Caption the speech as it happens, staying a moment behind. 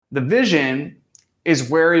The vision is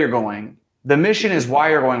where you're going. The mission is why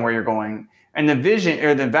you're going where you're going. And the vision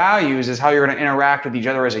or the values is how you're going to interact with each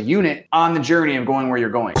other as a unit on the journey of going where you're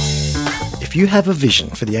going. If you have a vision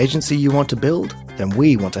for the agency you want to build, then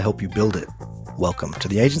we want to help you build it. Welcome to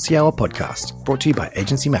the Agency Hour podcast, brought to you by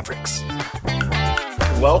Agency Mavericks.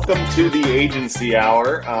 Welcome to the Agency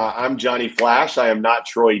Hour. I'm Johnny Flash. I am not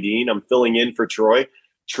Troy Dean. I'm filling in for Troy.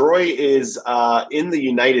 Troy is in the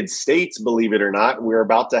United States, believe it or not. We're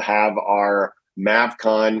about to have our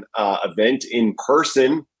MavCon event in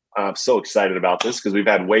person. I'm so excited about this because we've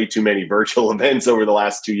had way too many virtual events over the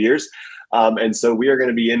last 2 years. And so we are going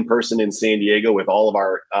to be in person in San Diego with all of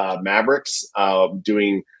our Mavericks,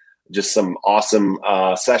 doing just some awesome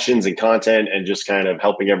sessions and content and just kind of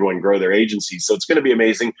helping everyone grow their agencies. So it's going to be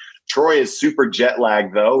amazing. Troy is super jet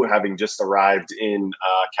lagged, though, having just arrived in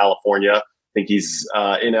California. I think he's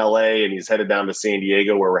in LA and he's headed down to San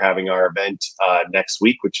Diego where we're having our event next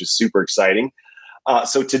week, which is super exciting.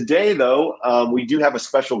 So today, though, we do have a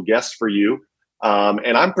special guest for you.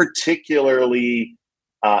 And I'm particularly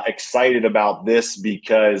excited about this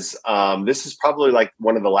because this is probably like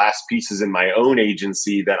one of the last pieces in my own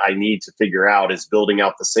agency that I need to figure out is building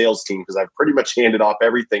out the sales team, because I've pretty much handed off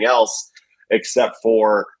everything else except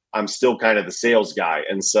for I'm still kind of the sales guy.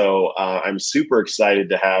 And so I'm super excited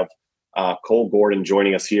to have Cole Gordon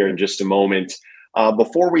joining us here in just a moment.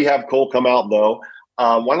 Before we have Cole come out, though,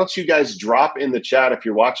 why don't you guys drop in the chat if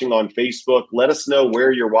you're watching on Facebook. Let us know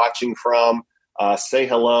where you're watching from. Say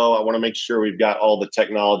hello. I want to make sure we've got all the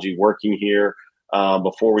technology working here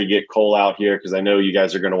before we get Cole out here, because I know you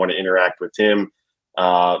guys are going to want to interact with him.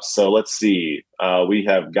 So let's see. We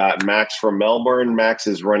have got Max from Melbourne. Max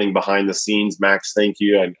is running behind the scenes. Max, thank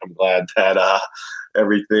you. I'm glad that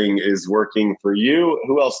everything is working for you.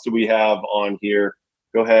 Who else do we have on here?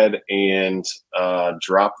 Go ahead and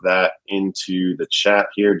drop that into the chat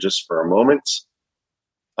here just for a moment.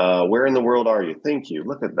 Where in the world are you? Thank you.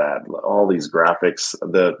 Look at that. All these graphics.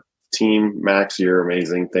 The team, Max, you're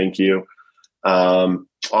amazing. Thank you.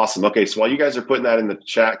 Awesome. Okay, so while you guys are putting that in the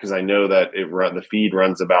chat, because I know that the feed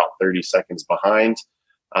runs about 30 seconds behind.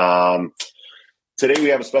 Today we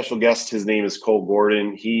have a special guest. His name is Cole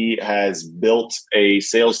Gordon. He has built a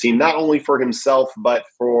sales team, not only for himself, but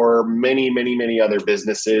for many, many, many other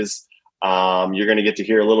businesses. You're going to get to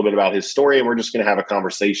hear a little bit about his story, and we're just going to have a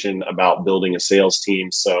conversation about building a sales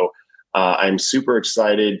team. So I'm super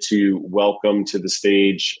excited to welcome to the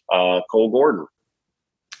stage Cole Gordon.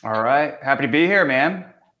 All right. Happy to be here, man.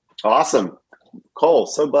 Awesome. Cole,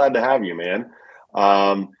 so glad to have you, man.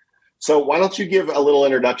 So why don't you give a little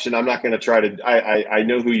introduction? I'm not going to try to, I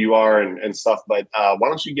know who you are and stuff, but why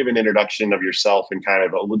don't you give an introduction of yourself and kind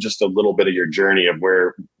of just a little bit of your journey of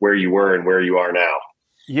where you were and where you are now?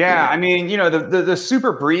 Yeah, I mean, the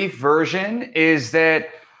super brief version is that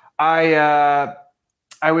I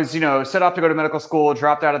was, set off to go to medical school,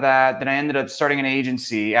 dropped out of that. Then I ended up starting an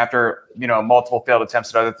agency after, multiple failed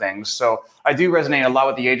attempts at other things. So I do resonate a lot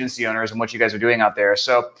with the agency owners and what you guys are doing out there.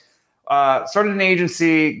 So started an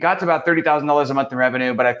agency, got to about $30,000 a month in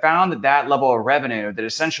revenue, but I found that level of revenue that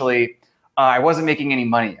essentially I wasn't making any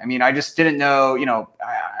money. I mean, I just didn't know,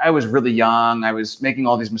 I was really young. I was making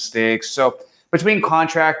all these mistakes. So between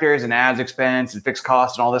contractors and ads expense and fixed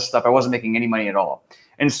costs and all this stuff, I wasn't making any money at all.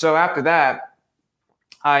 And so after that,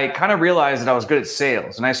 I kind of realized that I was good at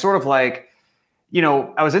sales. And I sort of I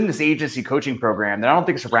was in this agency coaching program that I don't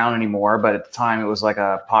think it's around anymore, but at the time it was like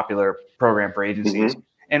a popular program for agencies. Mm-hmm.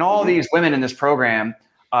 And all these women in this program,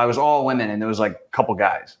 it was all women, and there was like a couple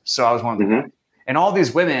guys. So I was one of the guys. And all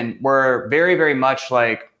these women were very, very much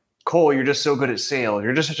like, Cole, you're just so good at sales.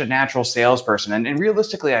 You're just such a natural salesperson. And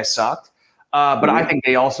realistically, I sucked. But I think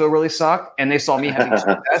they also really sucked, and they saw me having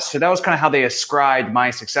success. So that was kind of how they ascribed my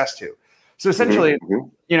success to. So essentially,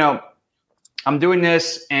 I'm doing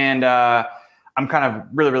this, and I'm kind of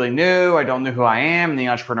really, really new. I don't know who I am in the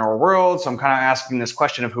entrepreneurial world. So I'm kind of asking this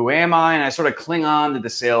question of who am I? And I sort of cling on to the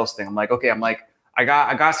sales thing. I'm like, okay, I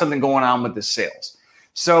got something going on with this sales.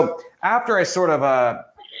 So after I sort of,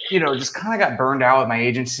 just kind of got burned out with my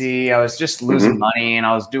agency, I was just losing money and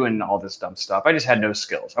I was doing all this dumb stuff. I just had no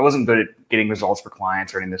skills. I wasn't good at getting results for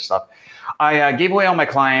clients or any of this stuff. I gave away all my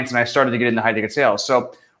clients and I started to get into high ticket sales.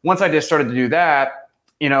 So once I just started to do that,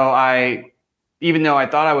 even though I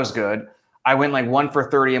thought I was good, I went like 1 for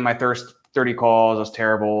 30 in my first 30 calls. It was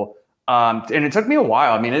terrible. And it took me a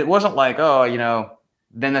while. I mean, it wasn't like,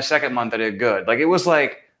 then the second month I did good. Like it was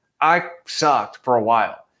like, I sucked for a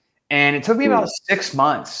while. And it took me about 6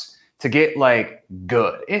 months to get like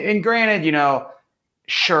good. And granted,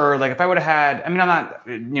 sure, like if I would have had, I mean, I'm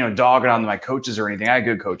not, dogging on my coaches or anything. I had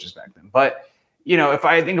good coaches back then. But, if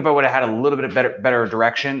I think if I would have had a little bit of better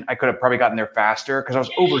direction, I could have probably gotten there faster because I was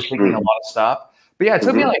overthinking a lot of stuff. But yeah, it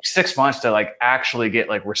took me like 6 months to like actually get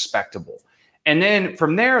like respectable. And then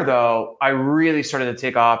from there, though, I really started to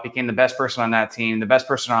take off, became the best person on that team, the best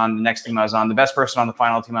person on the next team I was on, the best person on the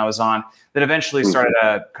final team I was on, that eventually started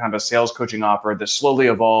a kind of a sales coaching offer that slowly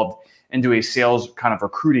evolved into a sales kind of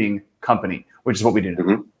recruiting company, which is what we do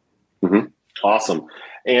now. Awesome.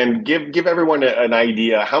 And give everyone an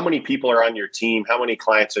idea. How many people are on your team? How many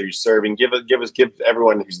clients are you serving? Give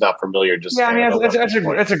everyone who's not familiar. Just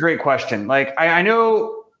that's a great question. Like I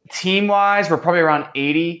know team wise, we're probably around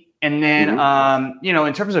 80. And then,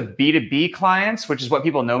 in terms of B2B clients, which is what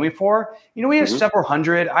people know me for, we have several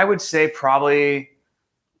hundred. I would say probably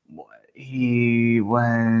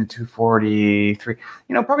 243,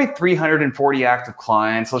 probably 340 active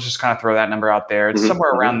clients. Let's just kind of throw that number out there. It's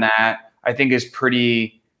somewhere around that, I think is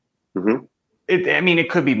pretty, it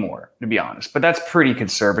could be more, to be honest, but that's pretty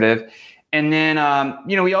conservative. And then,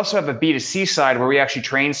 we also have a B2C side where we actually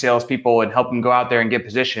train salespeople and help them go out there and get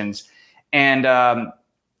positions. And,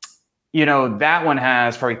 that one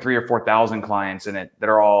has probably 3,000 or 4,000 clients in it that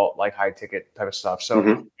are all like high ticket type of stuff.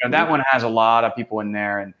 So that one has a lot of people in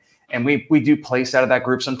there, and we do place out of that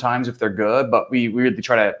group sometimes if they're good, but we really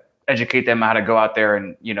try to educate them how to go out there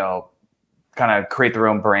and, kind of create their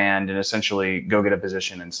own brand and essentially go get a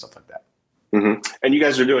position and stuff like that. And you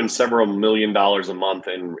guys are doing several $1 million a month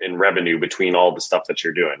in revenue between all the stuff that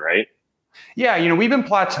you're doing, right? Yeah. We've been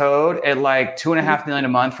plateaued at like $2.5 million a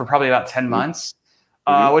month for probably about 10 months.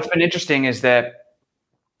 What's been interesting is that,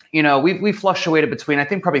 we fluctuated between, I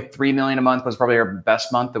think probably 3 million a month was probably our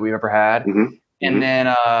best month that we've ever had. And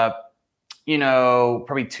then,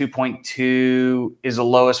 probably 2.2 is the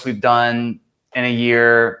lowest we've done in a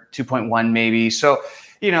year, 2.1 maybe. So,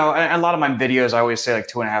 a lot of my videos, I always say like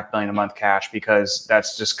 2.5 million a month cash because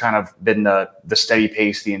that's just kind of been the steady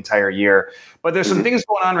pace the entire year. But there's some things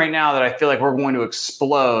going on right now that I feel like we're going to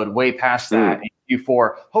explode way past that in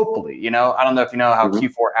Q4. Hopefully, I don't know if you know how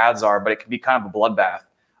Q4 ads are, but it can be kind of a bloodbath.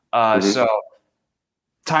 So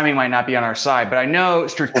timing might not be on our side, but I know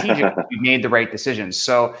strategically we made the right decisions.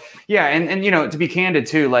 So yeah. And to be candid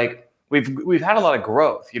too, like we've had a lot of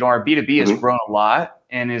growth, our B2B has grown a lot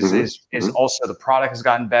and is also the product has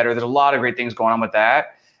gotten better. There's a lot of great things going on with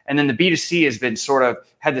that. And then the B2C has been sort of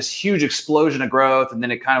had this huge explosion of growth. And then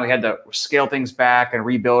we had to scale things back and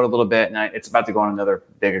rebuild a little bit. And it's about to go on another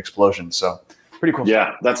big explosion. So pretty cool.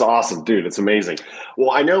 Yeah, that's awesome, dude. It's amazing.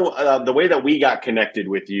 Well, I know the way that we got connected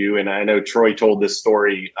with you, and I know Troy told this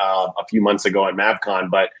story a few months ago at MavCon,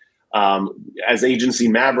 but as Agency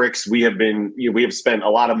Mavericks, we have spent a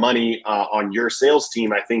lot of money on your sales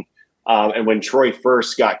team, I think. And when Troy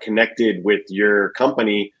first got connected with your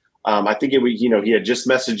company, I think he had just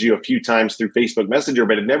messaged you a few times through Facebook Messenger,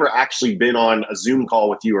 but had never actually been on a Zoom call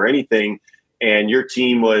with you or anything. And your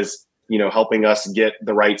team was, helping us get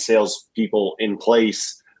the right sales people in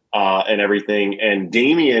place and everything. And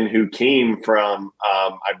Damien, who came from,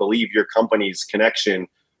 I believe, your company's connection,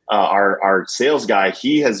 our sales guy,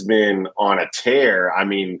 he has been on a tear. I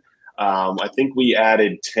mean, I think we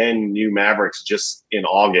added 10 new Mavericks just in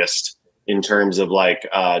August in terms of like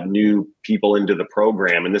new people into the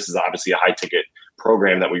program. And this is obviously a high ticket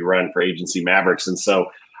program that we run for Agency Mavericks. And so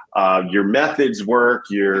your methods work,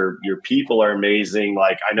 your people are amazing.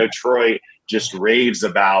 Like I know Troy just raves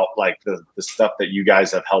about like the stuff that you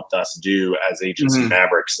guys have helped us do as Agency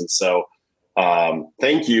Mavericks. And so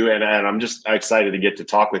thank you. And I'm just excited to get to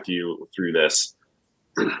talk with you through this.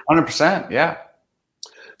 100%. Yeah.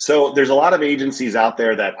 So there's a lot of agencies out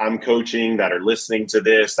there that I'm coaching that are listening to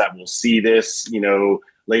this, that will see this,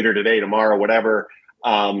 later today, tomorrow, whatever.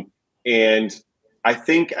 And I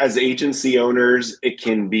think as agency owners, it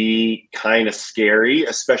can be kind of scary,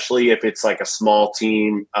 especially if it's like a small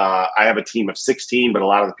team. I have a team of 16, but a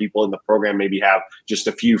lot of the people in the program maybe have just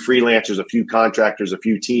a few freelancers, a few contractors, a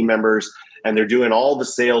few team members, and they're doing all the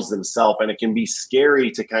sales themselves. And it can be scary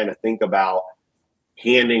to kind of think about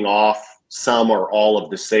handing off some or all of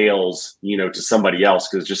the sales, to somebody else.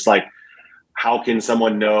 Because just like, how can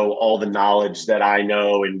someone know all the knowledge that I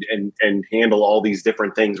know and handle all these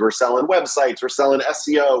different things? We're selling websites, we're selling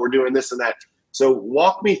SEO, we're doing this and that. So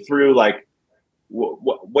walk me through like,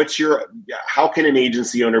 how can an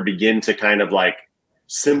agency owner begin to kind of like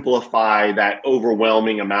simplify that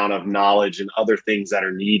overwhelming amount of knowledge and other things that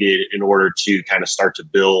are needed in order to kind of start to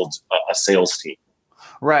build a sales team?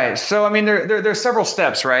 Right. So, I mean, there's several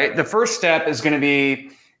steps, right? The first step is going to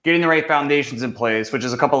be getting the right foundations in place, which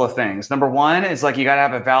is a couple of things. Number one is like, you got to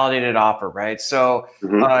have a validated offer, right? So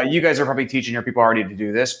you guys are probably teaching your people already to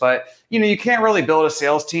do this, but you can't really build a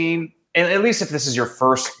sales team and at least if this is your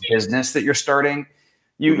first business that you're starting,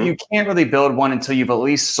 you can't really build one until you've at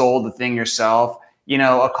least sold the thing yourself,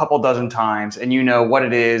 a couple dozen times, and you know what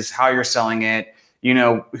it is, how you're selling it, you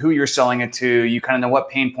know who you're selling it to, you kind of know what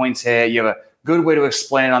pain points hit, you have a good way to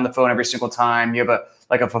explain it on the phone every single time, you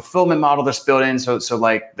have a fulfillment model that's built in, so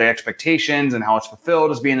like the expectations and how it's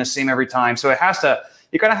fulfilled is being the same every time. So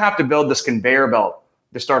you kind of have to build this conveyor belt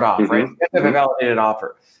to start off, right? You have to have a validated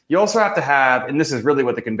offer. You also have to have, and this is really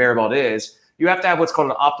what the conveyor belt is, you have to have what's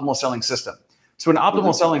called an optimal selling system. So an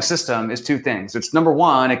optimal selling system is two things. It's number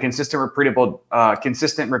one, a consistent,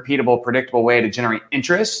 repeatable, predictable way to generate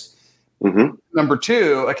interest. Number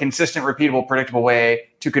two, a consistent, repeatable, predictable way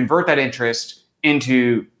to convert that interest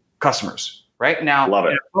into customers. Right now,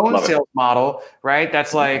 in a phone sales model, right?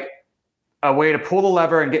 That's like a way to pull the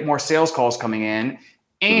lever and get more sales calls coming in,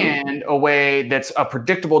 and a way that's a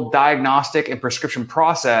predictable diagnostic and prescription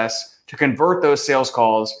process to convert those sales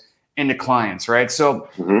calls into clients. Right. So.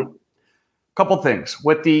 Couple things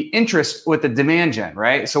with the demand gen,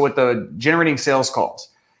 right? So with the generating sales calls,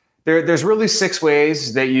 there's really 6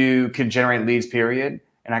 ways that you can generate leads, period.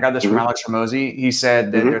 And I got this from Alex Ramosi. He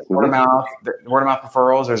said that there's word of mouth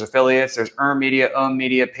referrals, there's affiliates, there's earned media, owned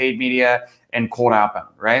media, paid media, and cold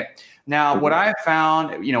outbound, right? Now, what I've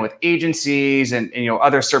found, with agencies and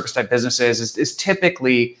other service type businesses is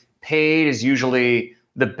typically paid is usually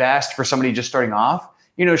the best for somebody just starting off.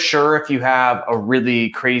 Sure, if you have a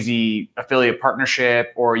really crazy affiliate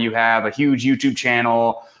partnership, or you have a huge YouTube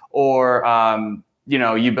channel, or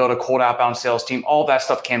you build a cold outbound sales team, all that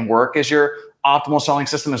stuff can work as your optimal selling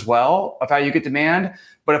system as well of how you get demand.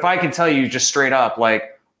 But if I can tell you just straight up,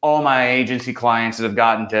 like all my agency clients that have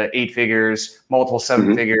gotten to 8 figures, multiple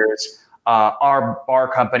 7 figures,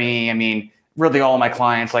 our company, I mean, really all of my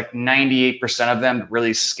clients, like 98% of them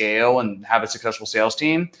really scale and have a successful sales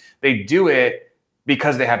team. They do it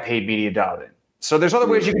because they have paid media dialed in. So there's other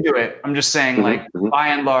ways you can do it. I'm just saying, by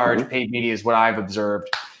and large, paid media is what I've observed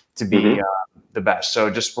to be the best.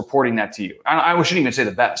 So just reporting that to you. I shouldn't even say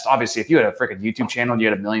the best. Obviously, if you had a freaking YouTube channel and you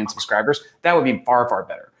had 1 million subscribers, that would be far, far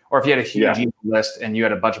better. Or if you had a huge email list and you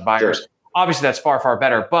had a bunch of buyers, obviously that's far, far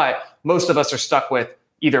better. But most of us are stuck with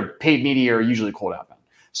either paid media or usually cold outbound.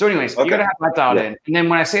 So anyways, you got to have that dialed in. And then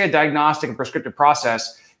when I say a diagnostic and prescriptive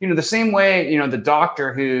process, the same way, the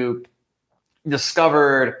doctor who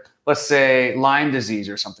discovered, let's say, Lyme disease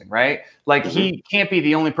or something, right? Like he can't be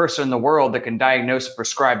the only person in the world that can diagnose and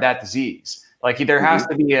prescribe that disease. Like there has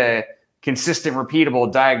to be a consistent,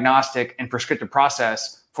 repeatable diagnostic and prescriptive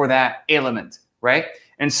process for that ailment, right?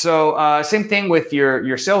 And so same thing with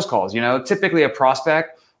your sales calls. Typically a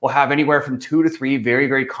prospect will have anywhere from 2 to 3 very,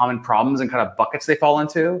 very common problems and kind of buckets they fall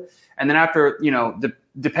into. And then after,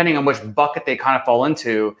 depending on which bucket they kind of fall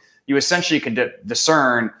into, you essentially can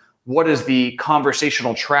discern what does the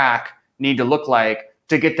conversational track need to look like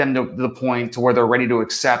to get them to the point to where they're ready to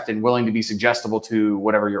accept and willing to be suggestible to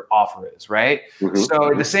whatever your offer is, right?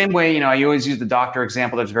 So the same way, I always use the doctor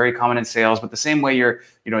example that's very common in sales, but the same way you're,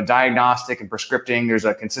 diagnostic and prescripting, there's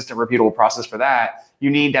a consistent, repeatable process for that.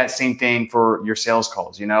 You need that same thing for your sales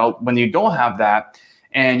calls. When you don't have that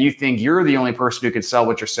and you think you're the only person who can sell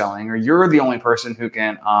what you're selling, or you're the only person who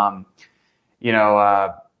can,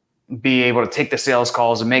 be able to take the sales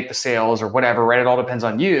calls and make the sales or whatever, right? It all depends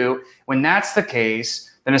on you. When that's the case,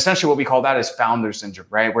 then essentially what we call that is founder syndrome,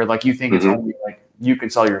 right? Where like you think it's only like you can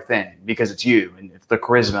sell your thing because it's you and it's the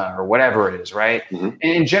charisma or whatever it is, right?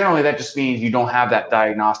 And generally that just means you don't have that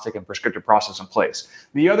diagnostic and prescriptive process in place.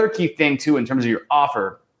 The other key thing too, in terms of your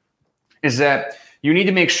offer, is that you need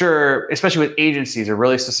to make sure, especially with agencies, are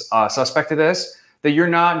really suspect to this, that you're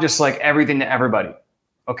not just like everything to everybody,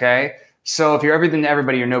 okay? So if you're everything to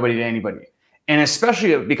everybody, you're nobody to anybody. And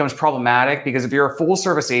especially it becomes problematic because if you're a full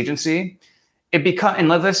service agency, and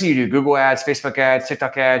let's say you do Google ads, Facebook ads,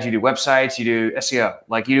 TikTok ads, you do websites, you do SEO,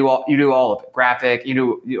 like you do all of it, graphic, you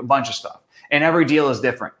do a bunch of stuff, and every deal is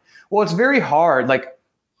different. Well, it's very hard, like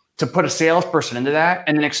to put a salesperson into that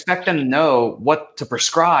and then expect them to know what to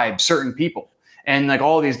prescribe certain people and like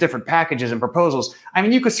all these different packages and proposals. I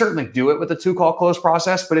mean, you could certainly do it with the 2-call close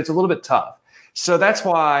process, but it's a little bit tough. So that's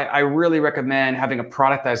why I really recommend having a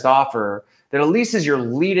productized offer that at least is your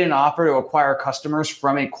lead-in offer to acquire customers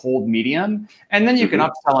from a cold medium. And then you can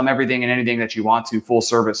upsell them everything and anything that you want to, full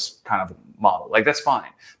service kind of model. Like that's fine.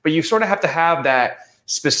 But you sort of have to have that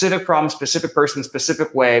specific problem, specific person,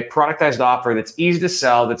 specific way, productized offer that's easy to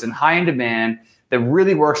sell, that's in high in demand, that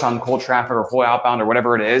really works on cold traffic or cold outbound or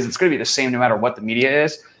whatever it is. It's going to be the same no matter what the media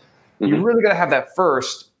is. You really got to have that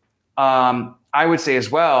first. I would say as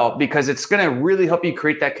well, because it's going to really help you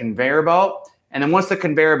create that conveyor belt. And then once the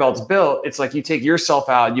conveyor belt's built, it's like you take yourself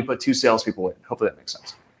out and you put 2 salespeople in. Hopefully that makes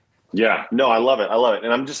sense. Yeah, no, I love it. I love it.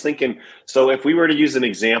 And I'm just thinking, so if we were to use an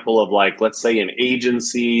example of like, let's say an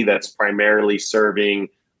agency that's primarily serving,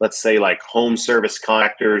 let's say like home service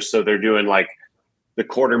contractors. So they're doing like the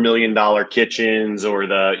 $250,000 kitchens or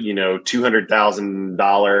the,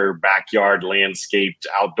 $200,000 backyard landscaped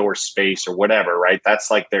outdoor space or whatever, right? That's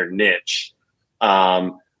like their niche.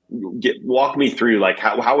 Walk me through like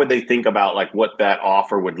how would they think about like what that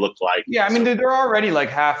offer would look like? Yeah, I mean, they're already like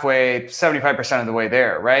halfway, 75% of the way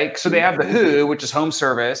there, right? So they have the Who, which is home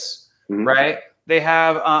service, right? They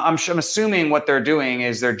have, I'm assuming what they're doing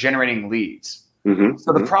is they're generating leads.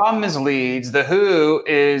 So the problem is leads. The Who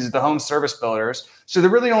is the home service builders. So the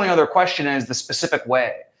really only other question is the specific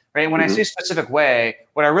way, right? When I say specific way,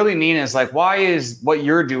 what I really mean is like, why is what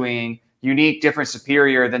you're doing unique, different,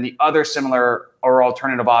 superior than the other similar or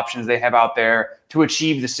alternative options they have out there to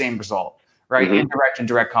achieve the same result, right? Indirect and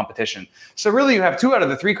direct competition. So really you have 2 out of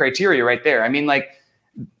the 3 criteria right there. I mean, like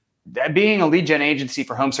being a lead gen agency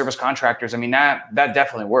for home service contractors, I mean, that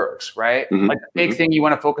definitely works, right? Like the big thing you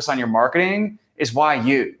want to focus on your marketing is why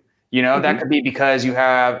you, that could be because you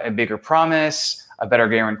have a bigger promise, a better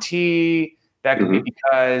guarantee. That could be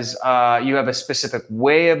because you have a specific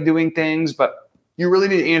way of doing things, but you really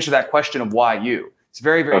need to answer that question of why you. It's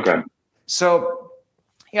very, very key. So,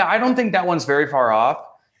 yeah, I don't think that one's very far off.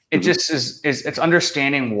 It just is it's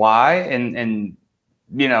understanding why and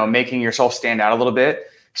making yourself stand out a little bit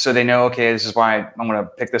so they know, okay, this is why I'm going to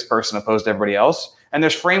pick this person opposed to everybody else. And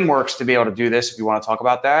there's frameworks to be able to do this if you want to talk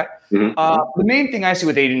about that. The main thing I see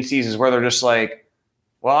with agencies is where they're just like,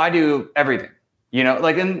 well, I do everything,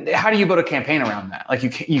 like, and how do you build a campaign around that?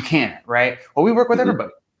 Like you can't, right? Well, we work with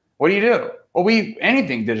everybody. What do you do? Well,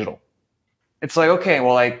 anything digital. It's like, okay,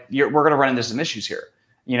 well, like we're going to run into some issues here.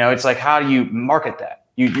 It's like, how do you market that?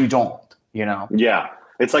 You don't, Yeah.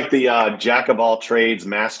 It's like the jack of all trades,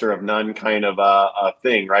 master of none kind of a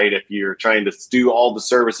thing, right? If you're trying to do all the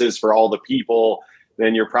services for all the people,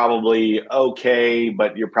 then you're probably okay,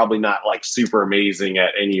 but you're probably not like super amazing at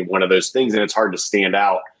any one of those things. And it's hard to stand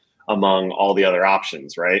out among all the other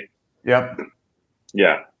options, right? Yep.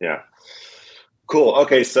 Yeah. Cool.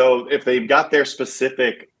 Okay. So if they've got their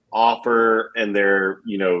specific offer and their,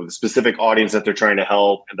 the specific audience that they're trying to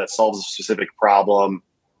help and that solves a specific problem,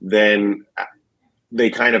 then they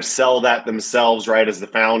kind of sell that themselves, right? As the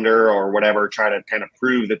founder or whatever, try to kind of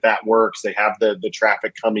prove that works. They have the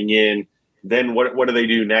traffic coming in. Then what do they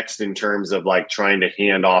do next in terms of like trying to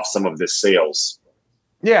hand off some of this sales?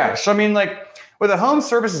 Yeah. So, I mean, like with a home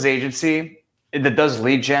services agency that does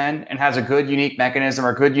lead gen and has a good, unique mechanism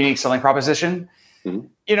or good, unique selling proposition,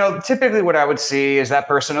 typically what I would see is that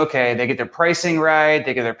person, okay, they get their pricing right,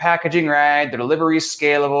 they get their packaging right, their delivery is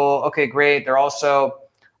scalable. Okay, great. They're also,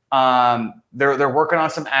 they're working on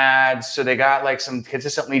some ads. So they got like some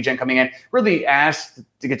consistent lead gen coming in. Really ask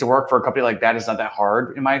to get to work for a company like that is not that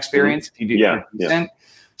hard in my experience. If you do, yeah.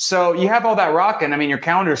 So you have all that rocking. I mean, your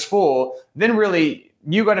calendar's full. Then really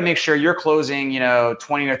you got to make sure you're closing, 20 or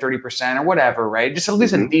 30% or whatever, right? Just at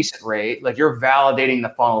least a decent rate. Like you're validating the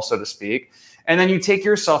funnel, so to speak. And then you take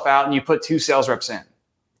yourself out and you put 2 sales reps in.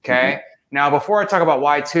 Okay. Now, before I talk about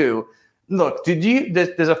why 2, look,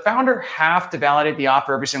 does a founder have to validate the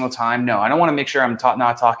offer every single time? No, I don't want to make sure I'm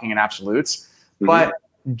not talking in absolutes, but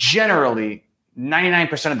generally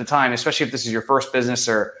 99% of the time, especially if this is your first business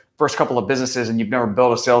or first couple of businesses and you've never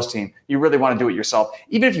built a sales team, you really want to do it yourself.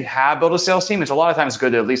 Even if you have built a sales team, it's a lot of times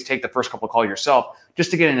good to at least take the first couple of calls yourself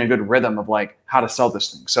just to get in a good rhythm of like how to sell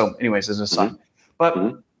this thing. So anyways, as a sign, but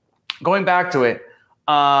going back to it,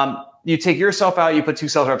 you take yourself out, you put 2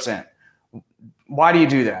 sales reps in. Why do you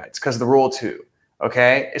do that? It's because of the rule of 2.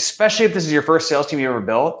 Okay. Especially if this is your first sales team you ever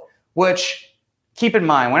built, which keep in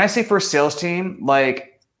mind, when I say first sales team,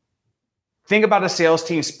 like think about a sales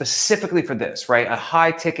team specifically for this, right? A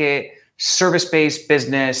high ticket service-based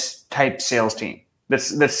business type sales team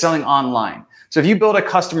that's selling online. So if you build a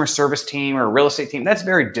customer service team or a real estate team, that's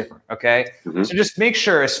very different. Okay. So just make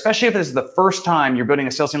sure, especially if this is the first time you're building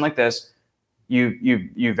a sales team like this,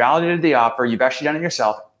 you validated the offer, you've actually done it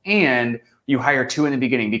yourself, and you hire 2 in the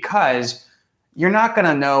beginning because you're not going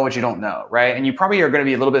to know what you don't know, right? And you probably are going to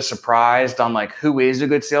be a little bit surprised on like who is a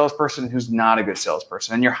good salesperson, who's not a good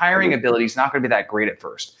salesperson. And your hiring ability is not going to be that great at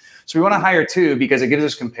first. So we want to hire 2 because it gives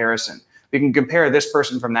us comparison. We can compare this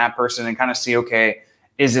person from that person and kind of see, okay,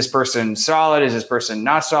 is this person solid? Is this person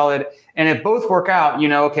not solid? And if both work out,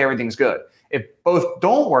 okay, everything's good. If both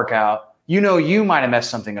don't work out, you might have messed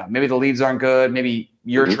something up. Maybe the leads aren't good. Maybe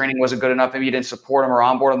your training wasn't good enough. Maybe you didn't support them or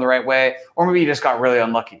onboard them the right way. Or maybe you just got really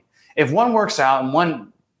unlucky. If one works out and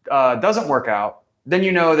one doesn't work out, then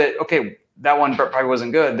you know that, okay, that one probably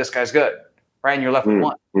wasn't good. This guy's good. right? And you're left with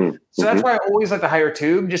one. So that's why I always like to hire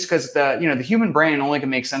two, just because the human brain only can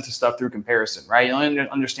make sense of stuff through comparison, right? You only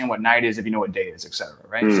understand what night is if you know what day is, et cetera,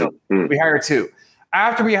 right? So we hire two.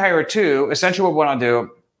 After we hire two, essentially what we want to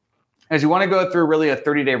do is you want to go through really a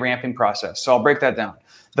 30-day ramping process. So I'll break that down.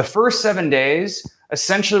 The first 7 days,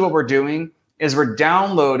 essentially what we're doing is we're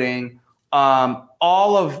downloading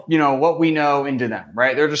all of what we know into them,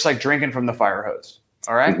 right? They're just like drinking from the fire hose.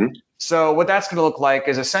 All right. So what that's going to look like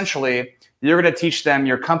is essentially you're going to teach them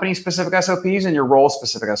your company specific SOPs and your role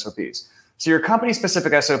specific SOPs. So your company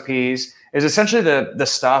specific SOPs is essentially the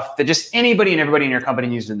stuff that just anybody and everybody in your company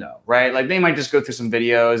needs to know, right? Like they might just go through some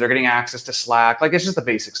videos, they're getting access to Slack, like it's just the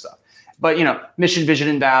basic stuff. But mission, vision,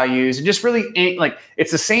 and values, and just really like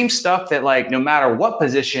it's the same stuff that like no matter what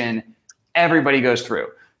position, everybody goes through.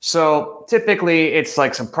 So typically it's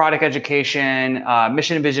like some product education,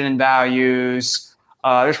 mission, vision, and values.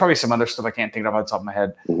 There's probably some other stuff I can't think of off the top of my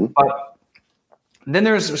head. But then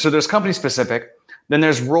there's company specific, then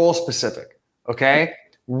there's role specific. Okay.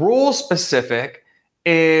 Role specific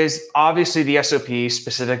is obviously the SOP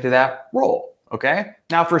specific to that role. Okay.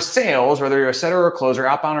 Now for sales, whether you're a setter or a closer,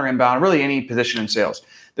 outbound or inbound, really any position in sales,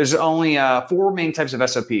 there's only 4 main types of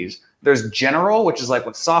SOPs. There's general, which is like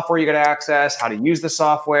what software you got to access, how to use the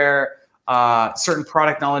software, certain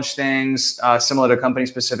product knowledge things, similar to company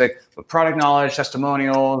specific, but product knowledge,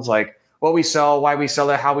 testimonials, like what we sell, why we sell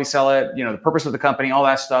it, how we sell it, the purpose of the company, all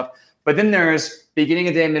that stuff. But then there's beginning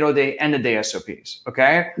of day, middle of day, end of day SOPs.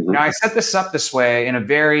 Okay. Now I set this up this way in a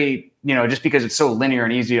very, just because it's so linear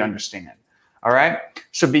and easy to understand. All right.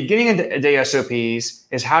 So beginning of the day SOPs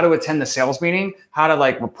is how to attend the sales meeting, how to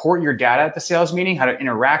like report your data at the sales meeting, how to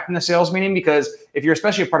interact in the sales meeting. Because if you're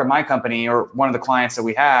especially a part of my company or one of the clients that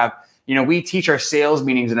we have, we teach our sales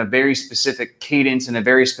meetings in a very specific cadence in a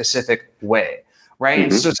very specific way. Right.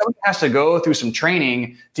 And so someone has to go through some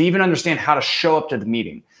training to even understand how to show up to the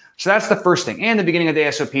meeting. So that's the first thing. And the beginning of the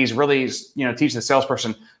day SOPs really, teach the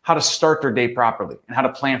salesperson how to start their day properly and how to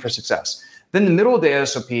plan for success. Then the middle of the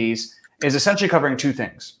SOPs is essentially covering 2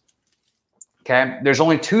 things. Okay. There's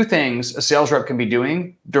only 2 things a sales rep can be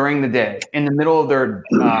doing during the day in the middle of their,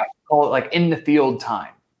 call it like in the field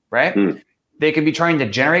time, right? They could be trying to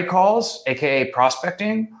generate calls, AKA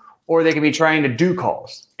prospecting, or they could be trying to do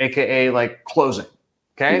calls, AKA like closing.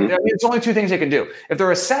 Okay. It's only 2 things they can do. If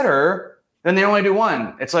they're a setter, then they only do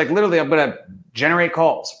 1. It's like literally I'm going to generate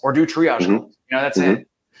calls or do triage calls. That's it.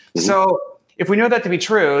 So if we know that to be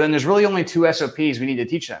true, then there's really only 2 SOPs we need to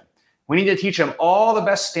teach them. We need to teach them all the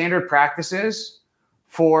best standard practices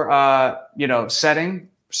for, setting.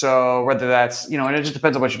 So whether that's, and it just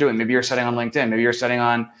depends on what you're doing. Maybe you're setting on LinkedIn. Maybe you're setting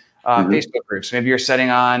on Facebook groups. Maybe you're setting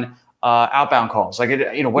on outbound calls. Like,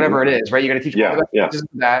 whatever it is, right? You got to teach them all the best practices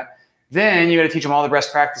for that. Then you got to teach them all the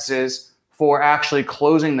best practices for actually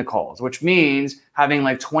closing the calls, which means having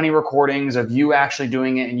like 20 recordings of you actually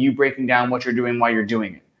doing it and you breaking down what you're doing while you're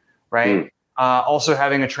doing it, right? Also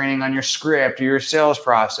having a training on your script or your sales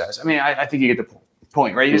process. I mean, I think you get the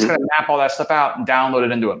point, right? You just got to map all that stuff out and download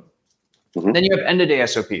it into them. Then you have end of day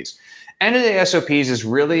SOPs. End of day SOPs is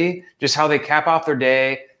really just how they cap off their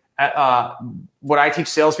day. What I teach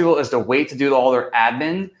salespeople is to wait to do all their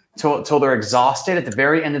admin till they're exhausted at the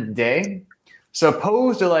very end of the day. So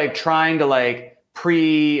opposed to like trying to like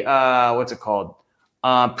preemptively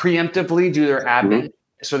do their admin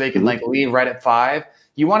so they can like leave right at 5.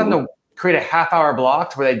 You want them to create a half-hour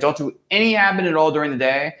block where they don't do any admin at all during the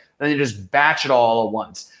day, then they just batch it all at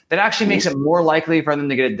once. That actually makes it more likely for them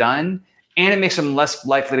to get it done, and it makes them less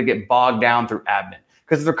likely to get bogged down through admin.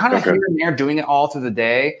 Because if they're kind of here and there doing it all through the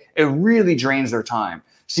day, it really drains their time.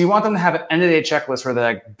 So you want them to have an end-of-the-day checklist where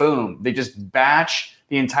they're like, boom, they just batch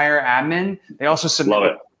the entire admin. They also submit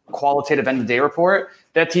a qualitative end-of-day report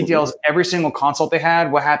that details every single consult they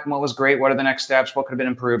had, what happened, what was great, what are the next steps, what could have been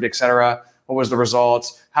improved, et cetera. What was the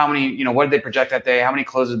results? How many, what did they project that day? How many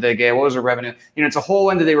closes did they get? What was their revenue? It's a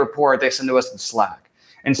whole end of day report they send to us in Slack.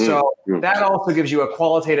 And so that also gives you a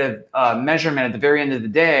qualitative measurement at the very end of the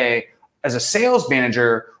day as a sales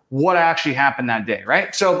manager, what actually happened that day,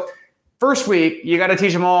 right? So first week, you got to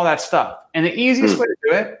teach them all that stuff. And the easiest way to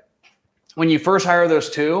do it when you first hire those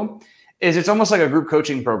 2 is it's almost like a group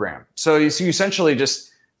coaching program. So you essentially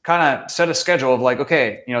just kind of set a schedule of like,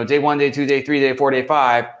 okay, day 1, day 2, day 3, day 4, day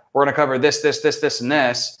 5, we're going to cover this, and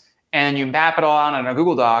this, and you map it all out in a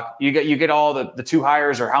Google Doc. You get all the 2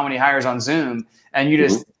 hires or how many hires on Zoom, and you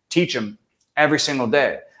just teach them every single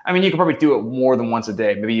day. I mean, you can probably do it more than once a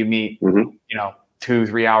day. Maybe you meet,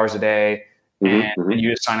 2-3 hours a day, and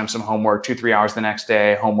you assign them some homework, 2-3 hours the next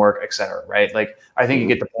day, homework, et cetera, right? Like, I think you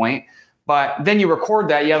get the point. But then you record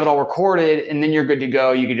that, you have it all recorded, and then you're good to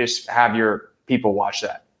go. You can just have your people watch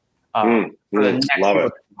that. for the next people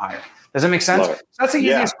to hire. Does that make sense? So that's the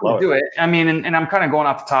easiest way to do it. I mean, and I'm kind of going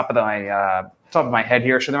off the top of my head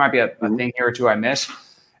here, so there might be a thing here or two I missed.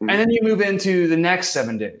 And then you move into the next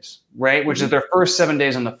 7 days, right? Which is their first 7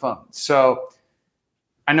 days on the phone. So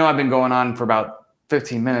I know I've been going on for about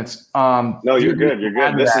 15 minutes. No, you're good. You're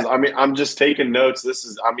good. I'm just taking notes.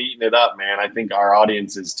 I'm eating it up, man. I think our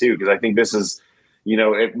audience is too, because I think this is,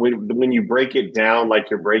 when you break it down like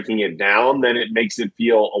you're breaking it down, then it makes it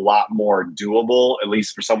feel a lot more doable, at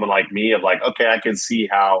least for someone like me, of like, okay, I can see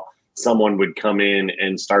how someone would come in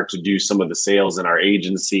and start to do some of the sales in our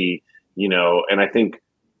agency, and I think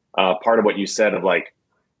part of what you said of like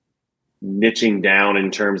niching down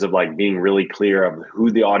in terms of like being really clear of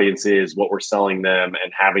who the audience is, what we're selling them,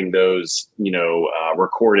 and having those,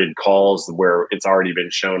 recorded calls where it's already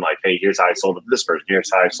been shown like, hey, here's how I sold it to this person.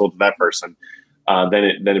 Here's how I sold to that person. Then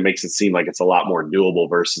it makes it seem like it's a lot more doable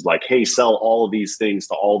versus like, hey, sell all of these things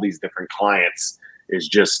to all these different clients it's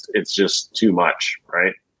just too much.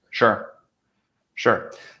 Right. Sure.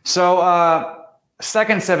 So,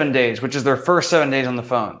 second 7 days, which is their first 7 days on the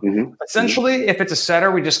phone. Essentially, if it's a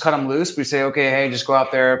setter, we just cut them loose. We say, okay, hey, just go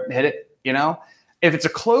out there, hit it. If it's a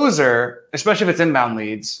closer, especially if it's inbound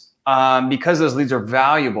leads, because those leads are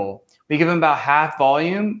valuable, we give them about half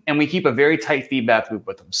volume and we keep a very tight feedback loop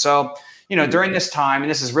with them. So, during this time,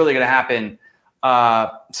 and this is really going to happen,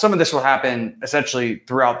 some of this will happen essentially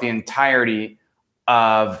throughout the entirety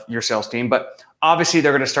of your sales team, but obviously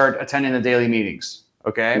they're going to start attending the daily meetings.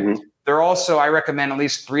 Okay. They're also, I recommend at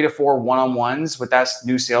least 3 to 4 one-on-ones with that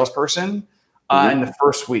new salesperson in the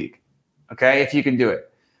first week. Okay. If you can do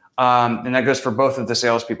it. And that goes for both of the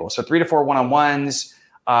salespeople. So 3 to 4 one-on-ones,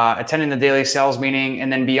 attending the daily sales meeting.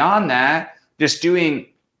 And then beyond that, just doing,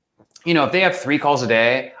 if they have 3 calls a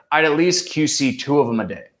day, I'd at least QC 2 of them a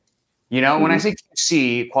day. When I say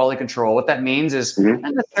QC, quality control, what that means is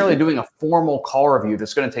not necessarily doing a formal call review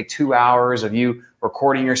that's going to take 2 hours of you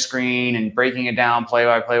recording your screen and breaking it down play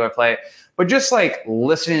by play, but just like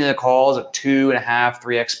listening to the calls at 2.5,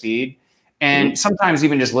 3x speed. And sometimes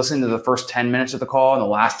even just listening to the first 10 minutes of the call and the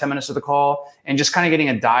last 10 minutes of the call and just kind of getting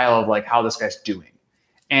a dial of like how this guy's doing.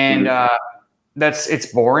 And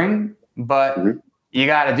it's boring, but you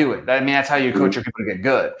got to do it. I mean, that's how you coach your people to get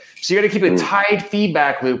good. So you got to keep a tight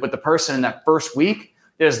feedback loop with the person in that first week.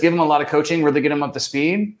 Just give them a lot of coaching, really get them up to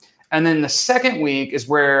speed. And then the second week is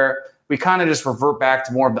where we kind of just revert back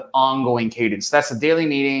to more of the ongoing cadence. That's a daily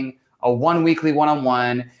meeting, a 1 weekly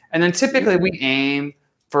one-on-one. And then typically we aim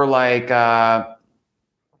for like,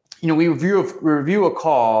 we review a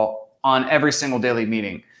call on every single daily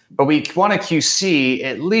meeting, but we want to QC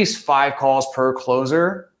at least 5 calls per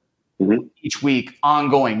closer each week,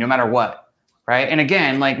 ongoing, no matter what, right? And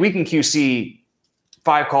again, like we can QC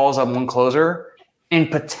 5 calls on 1 closer in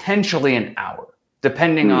potentially an hour,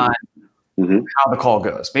 depending on how the call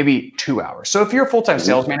goes, maybe 2 hours. So if you're a full-time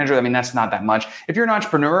sales manager, I mean, that's not that much. If you're an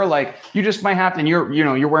entrepreneur, like you just might have to, and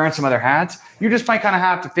you're wearing some other hats, you just might kind of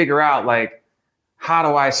have to figure out like, how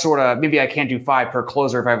do I maybe I can't do 5 per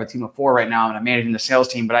closer if I have a team of 4 right now and I'm managing the sales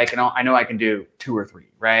team, but I know I can do 2 or 3,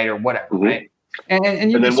 right? Or whatever, right?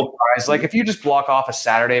 And you'd be surprised. Like if you just block off a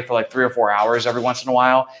Saturday for like 3 or 4 hours every once in a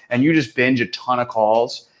while, and you just binge a ton of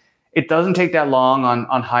calls, it doesn't take that long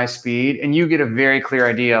on high speed. And you get a very clear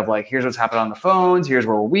idea of like, here's what's happened on the phones. Here's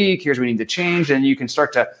where we're weak. Here's what we need to change. And you can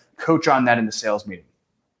start to coach on that in the sales meeting.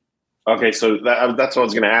 Okay. So that's what I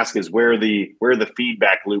was going to ask is where the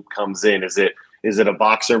feedback loop comes in. Is it a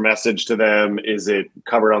Voxer message to them? Is it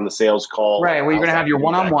covered on the sales call? Right. Well, you're going to have your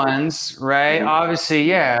one-on-ones, right? Obviously,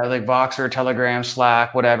 yeah, like Voxer, Telegram,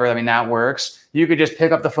 Slack, whatever. I mean, that works. You could just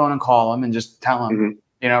pick up the phone and call them and just tell them,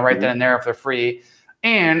 right then and there if they're free.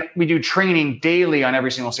 And we do training daily on every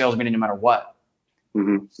single sales meeting, no matter what.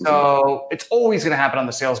 So it's always going to happen on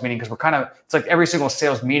the sales meeting because it's like every single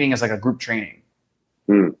sales meeting is like a group training.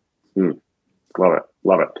 Love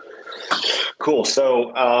it. Cool.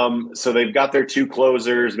 So they've got their 2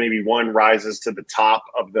 closers. Maybe one rises to the top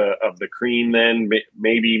of the cream. Then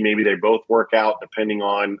maybe they both work out depending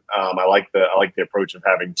on. I like the approach of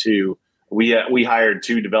having 2. We hired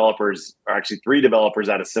 2 developers, or actually 3 developers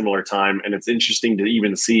at a similar time, and it's interesting to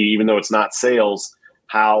even see, even though it's not sales,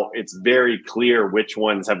 how it's very clear which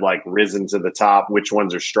ones have like risen to the top, which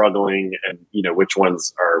ones are struggling, and which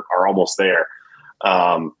ones are almost there.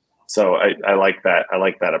 So I like that. I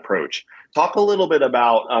like that approach. Talk a little bit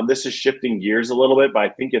about this is shifting gears a little bit, but I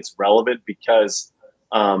think it's relevant because,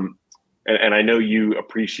 and I know you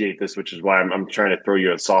appreciate this, which is why I'm trying to throw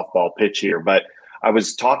you a softball pitch here. But I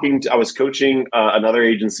was coaching another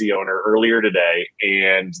agency owner earlier today,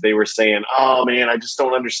 and they were saying, "Oh man, I just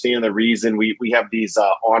don't understand the reason we have these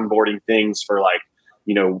onboarding things for like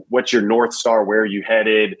what's your North Star, where are you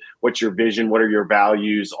headed, what's your vision, what are your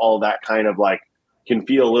values, all that kind of like can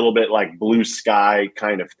feel a little bit like blue sky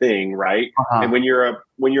kind of thing, right? And when you're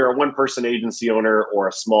a one person agency owner or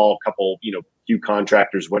a small couple, few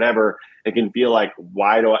contractors, whatever, it can feel like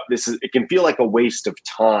it can feel like a waste of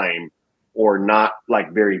time or not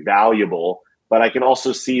like very valuable. But I can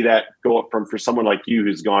also see that go up for someone like you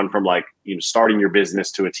who's gone from like, starting your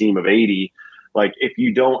business to a team of 80, like if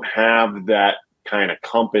you don't have that kind of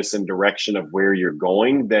compass and direction of where you're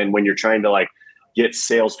going, then when you're trying to like get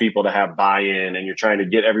salespeople to have buy-in and you're trying to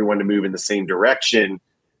get everyone to move in the same direction,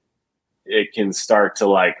 it can start to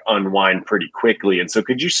like unwind pretty quickly. And so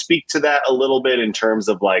could you speak to that a little bit in terms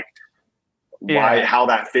of like how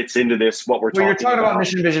that fits into this, what we're talking about? You're talking about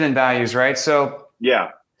mission, vision, and values, right? So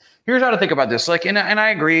yeah, here's how to think about this. Like, and I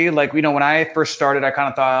agree, like, when I first started, I kind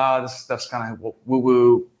of thought, this stuff's kind of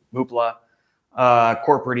woo-woo, hoopla,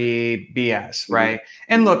 corporate-y BS, right?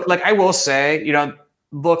 And look, like I will say,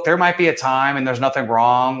 look, there might be a time, and there's nothing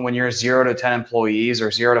wrong when you're 0 to 10 employees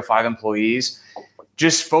or 0 to 5 employees,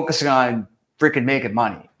 just focusing on freaking making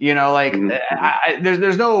money.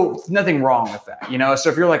 There's nothing wrong with that. So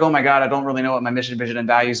if you're like, oh my God, I don't really know what my mission, vision, and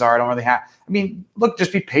values are, I don't really have. I mean, look,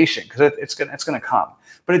 just be patient because it's gonna come.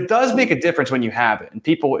 But it does make a difference when you have it, and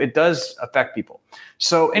it does affect people.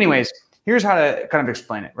 So, anyways, here's how to kind of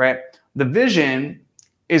explain it. Right, the vision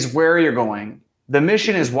is where you're going. The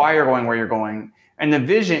mission is why you're going where you're going. And the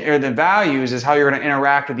vision or the values is how you're going to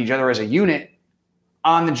interact with each other as a unit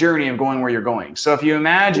on the journey of going where you're going. So if you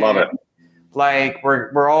imagine, like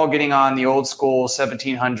we're all getting on the old school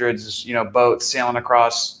 1700s, boats sailing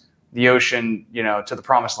across the ocean, to the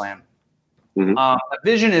promised land. The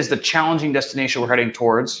vision is the challenging destination we're heading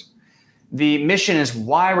towards. The mission is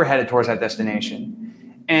why we're headed towards that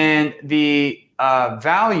destination. And the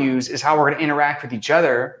values is how we're going to interact with each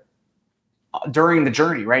other during the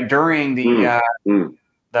journey, right? During the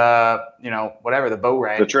whatever, the boat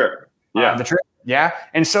ride, the trip. Yeah. The trip. Yeah.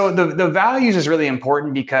 And so the values is really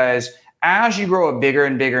important because as you grow a bigger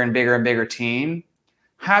and bigger and bigger and bigger team,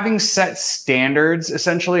 having set standards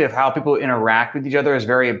essentially of how people interact with each other is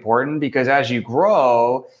very important because as you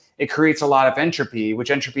grow, it creates a lot of entropy,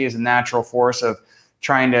 which entropy is a natural force of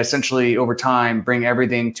trying to essentially over time bring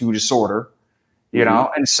everything to disorder,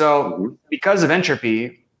 And so because of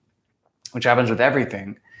entropy, which happens with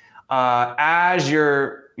everything, as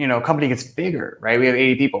your company gets bigger, right? We have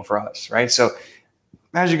 80 people for us, right? So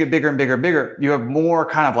as you get bigger and bigger and bigger, you have more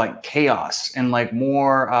kind of like chaos and like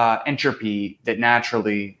more entropy that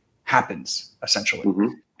naturally happens, essentially.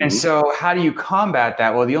 And so how do you combat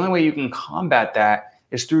that? Well, the only way you can combat that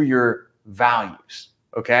is through your values,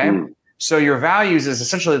 okay? So your values is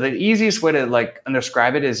essentially the easiest way to like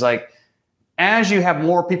describe it is like as you have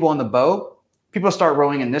more people on the boat, people start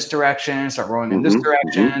rowing in this direction, start rowing in this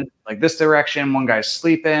direction, like this direction. One guy's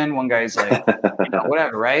sleeping, one guy's like,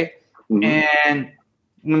 whatever, right? And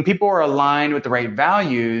when people are aligned with the right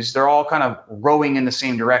values, they're all kind of rowing in the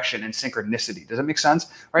same direction in synchronicity. Does that make sense?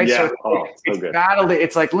 Right? Yeah. So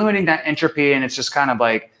it's like limiting that entropy, and it's just kind of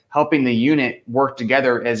like helping the unit work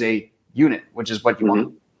together as a unit, which is what you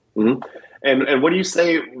want. And what do you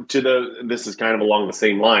say to this is kind of along the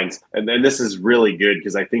same lines, and this is really good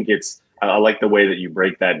because I think I like the way that you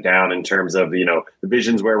break that down in terms of, the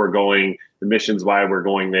vision's where we're going, the mission's why we're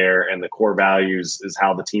going there, and the core values is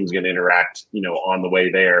how the team's going to interact, on the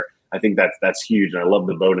way there. I think that's huge. And I love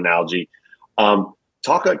the boat analogy.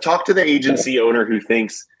 Talk to the agency owner who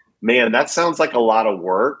thinks, man, that sounds like a lot of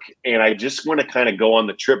work. And I just want to kind of go on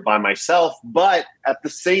the trip by myself. But at the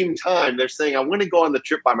same time, they're saying, I want to go on the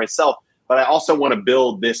trip by myself, but I also want to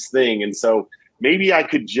build this thing. And so maybe I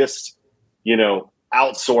could just,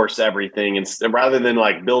 outsource everything, and rather than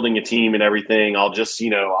like building a team and everything, I'll just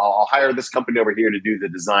I'll hire this company over here to do the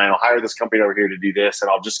design, I'll hire this company over here to do this, and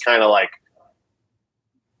I'll just kind of like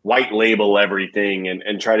white label everything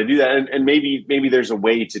and try to do that. And maybe there's a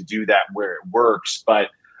way to do that where it works, but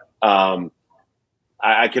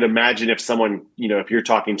I could imagine if someone, if you're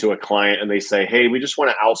talking to a client and they say, hey, we just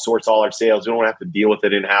want to outsource all our sales, we don't have to deal with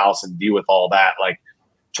it in house and deal with all that, like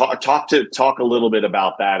talk a little bit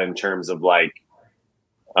about that in terms of like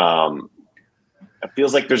it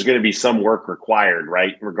feels like there's going to be some work required,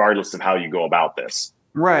 right? Regardless of how you go about this.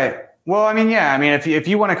 Right. Well, I mean, yeah. I mean, if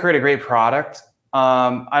you want to create a great product,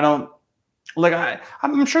 I'm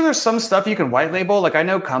sure there's some stuff you can white label. Like I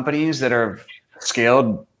know companies that are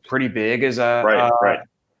scaled pretty big as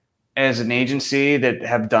as an agency that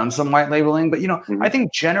have done some white labeling, but I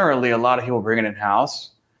think generally a lot of people bring it in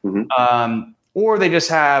house, or they just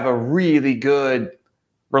have a really good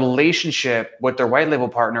relationship with their white label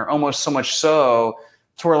partner, almost so much so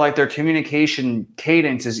to where like their communication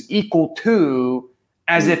cadence is equal to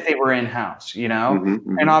as if they were in-house,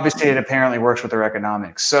 and obviously it apparently works with their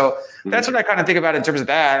economics. So that's what I kind of think about in terms of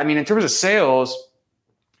that. I mean, in terms of sales,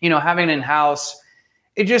 having an in-house,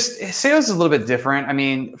 sales is a little bit different. I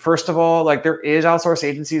mean, first of all, like there is outsourced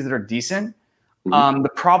agencies that are decent. The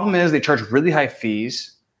problem is they charge really high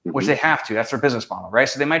fees, which they have to. That's their business model, right?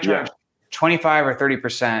 So they might charge 25 or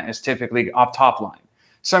 30% is typically off top line.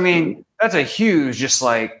 So, I mean, that's a huge just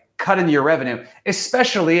like cut into your revenue,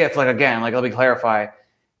 especially if like, again, like let me clarify,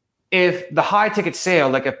 if the high ticket sale,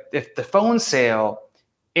 like if the phone sale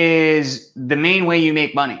is the main way you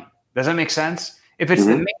make money, does that make sense? If it's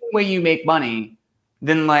the main way you make money,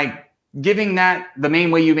 then like giving that the main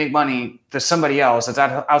way you make money to somebody else that's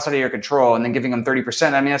outside of your control and then giving them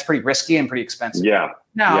 30%, I mean, that's pretty risky and pretty expensive.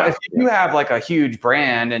 Now, if you have like a huge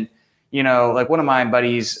brand and, like one of my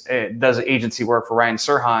buddies does agency work for Ryan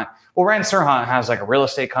Serhant. Well, Ryan Serhant has like a real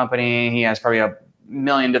estate company. He has probably a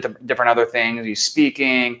million different other things. He's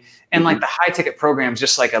speaking and like the high ticket program is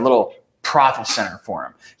just like a little profit center for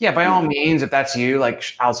him. Yeah. By all means, if that's you, like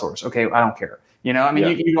outsource. Okay. I don't care. I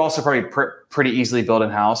mean, you also probably pretty easily build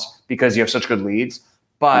in-house because you have such good leads,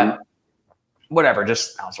 but whatever,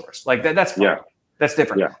 just outsource. Like that's fine. That's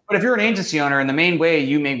different. Yeah. But if you're an agency owner and the main way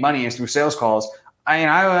you make money is through sales calls,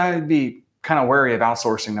 I would be kind of wary of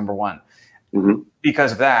outsourcing, number one,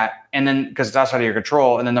 because of that. And then because it's outside of your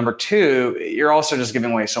control. And then number two, you're also just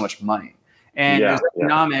giving away so much money. And those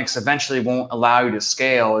economics eventually won't allow you to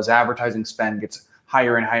scale as advertising spend gets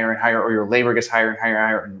higher and higher and higher, or your labor gets higher and higher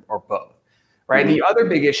and higher, or both. Right. The other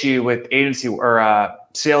big issue with agency or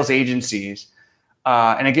sales agencies,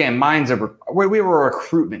 and again, we were a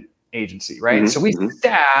recruitment agency, right? So we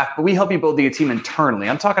staff, but we help you build the team internally.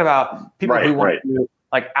 I'm talking about people who want to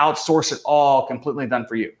like outsource it all completely done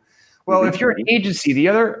for you. Well, if you're an agency, the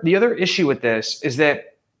other issue with this is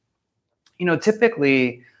that,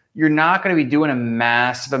 typically you're not going to be doing a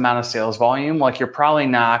massive amount of sales volume. Like you're probably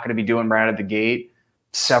not going to be doing right out of the gate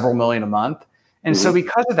several million a month. And so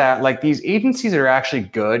because of that, like these agencies are actually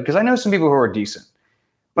good, because I know some people who are decent.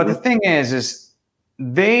 But the thing is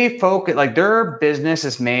they focus, like their business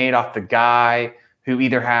is made off the guy who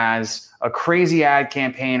either has a crazy ad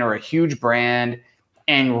campaign or a huge brand,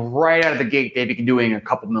 and right out of the gate, they begin doing a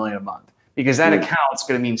couple million a month, because that account's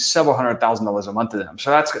going to mean several $100,000 a month to them. So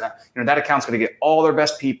that's going to, that account's going to get all their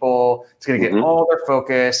best people. It's going to get all their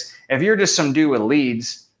focus. If you're just some dude with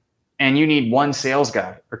leads and you need one sales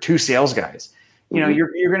guy or two sales guys,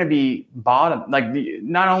 you're going to be bottom. Like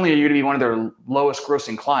not only are you going to be one of their lowest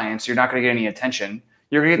grossing clients, you're not going to get any attention.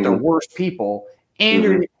 You're going to get the worst people, and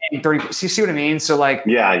you're going to be paying 30%. So you see what I mean? So like,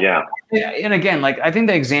 yeah. And again, like I think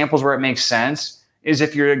the examples where it makes sense is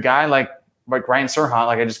if you're a guy like Ryan Serhant,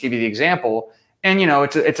 like I just gave you the example, and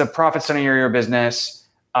it's a profit center of your business.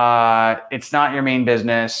 It's not your main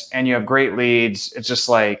business, and you have great leads. It's just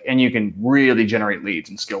like, and you can really generate leads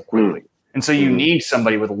and scale quickly. And so you need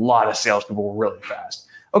somebody with a lot of salespeople really fast.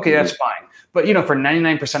 Okay, that's fine. But, for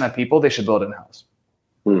 99% of people, they should build in-house.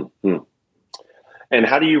 And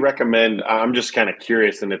how do you recommend, I'm just kind of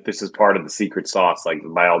curious, and if this is part of the secret sauce, like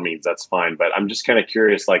by all means, that's fine. But I'm just kind of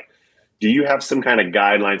curious, like, do you have some kind of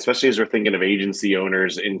guideline, especially as we're thinking of agency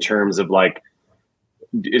owners, in terms of like,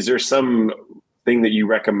 is there some thing that you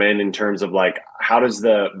recommend in terms of like, how does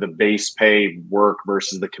the base pay work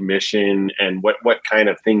versus the commission, and what kind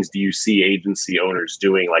of things do you see agency owners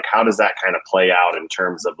doing? Like, how does that kind of play out in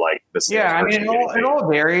terms of like the sales? Yeah, I mean, it all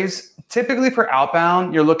varies. Typically for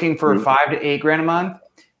outbound, you're looking for $5,000 to $8,000 a month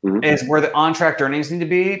is where the on-track earnings need to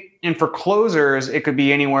be. And for closers, it could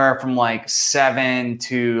be anywhere from like 7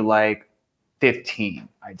 to like 15,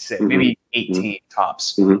 I'd say, maybe 18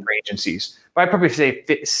 tops for agencies. But I'd probably say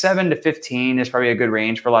 7 to 15 is probably a good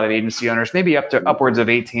range for a lot of agency owners, maybe up to upwards of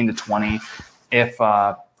 18 to 20. If,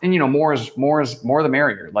 and more is the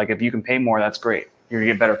merrier. Like if you can pay more, that's great. You're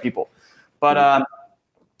gonna get better people. But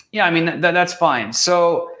yeah, I mean, that's fine.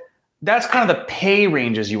 So that's kind of the pay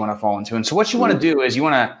ranges you want to fall into. And so what you want to do is you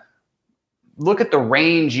want to look at the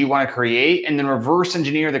range you want to create and then reverse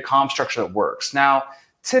engineer the comp structure that works. Now,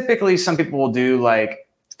 typically some people will do like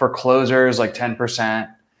for closers, like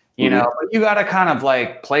 10%, but you got to kind of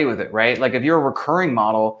like play with it, right? Like if you're a recurring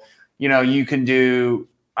model, you can do,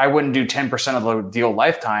 I wouldn't do 10% of the deal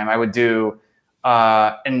lifetime. I would do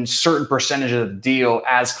in certain percentage of the deal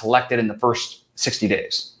as collected in the first 60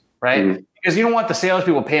 days, right? Because you don't want the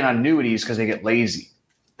salespeople paying on annuities because they get lazy.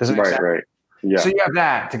 Does it make sense? Right. Yeah. So you have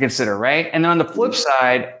that to consider, right? And then on the flip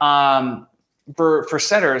side, for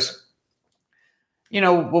setters,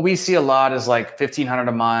 what we see a lot is like $1,500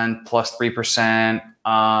 a month plus 3%.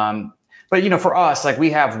 But for us, like we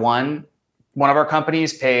have one one of our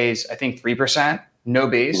companies pays, I think 3%, no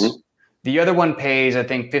base. Mm-hmm. The other one pays, I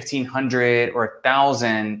think 1,500 or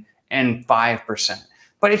 1,000 and 5%.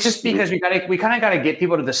 But it's just because we kind of got to get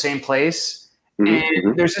people to the same place.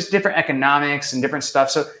 And there's just different economics and different stuff.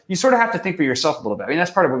 So you sort of have to think for yourself a little bit. I mean, that's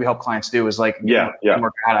part of what we help clients do is like, work out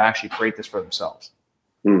how to actually create this for themselves.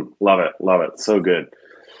 Love it. Love it. So good.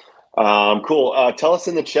 Cool. Tell us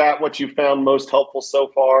in the chat what you found most helpful so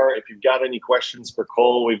far. If you've got any questions for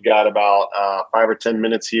Cole, we've got about 5 or 10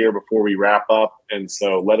 minutes here before we wrap up. And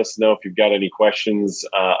so let us know if you've got any questions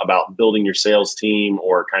about building your sales team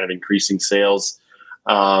or kind of increasing sales.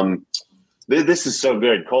 This is so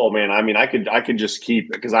good, Cole, man. I mean, I could just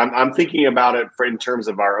keep, because I'm thinking about it in terms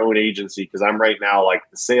of our own agency, because I'm right now like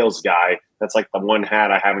the sales guy. That's like the one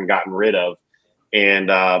hat I haven't gotten rid of.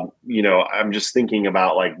 And, I'm just thinking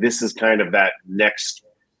about like, this is kind of that next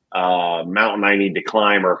mountain I need to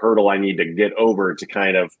climb or hurdle I need to get over to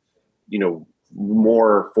kind of,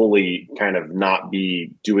 more fully kind of not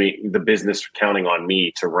be doing the business counting on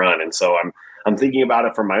me to run. And so I'm thinking about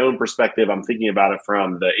it from my own perspective. I'm thinking about it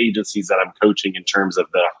from the agencies that I'm coaching in terms of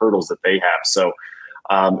the hurdles that they have. So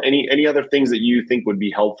any other things that you think would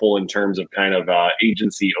be helpful in terms of kind of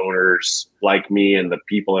agency owners like me and the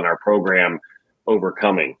people in our program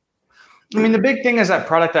overcoming? I mean, the big thing is that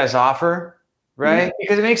productized offer, right?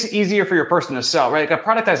 Because it makes it easier for your person to sell, right? Like a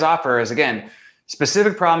productized offer is, again,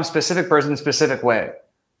 specific problem, specific person, specific way.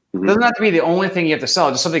 It doesn't have to be the only thing you have to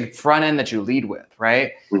sell, just something front end that you lead with,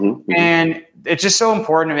 right? And it's just so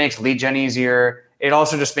important. It makes lead gen easier. It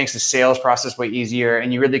also just makes the sales process way easier,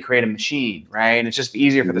 and you really create a machine, right? And it's just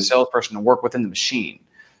easier for the salesperson to work within the machine.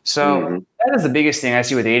 So that is the biggest thing I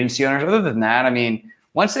see with agency owners. Other than that, I mean,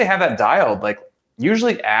 once they have that dialed, like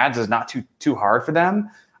usually ads is not too hard for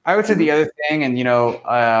them. I would say the other thing, and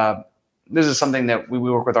this is something that we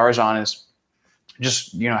work with ours on, is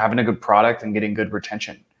just having a good product and getting good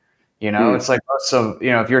retention. It's like, so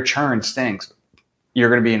if your churn stinks, you're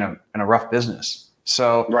going to be in a rough business.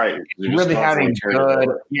 So really having good,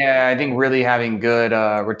 I think really having good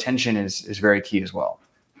retention is very key as well.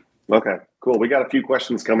 Okay, cool. We got a few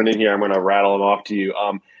questions coming in here. I'm going to rattle them off to you.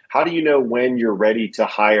 How do you know when you're ready to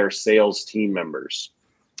hire sales team members?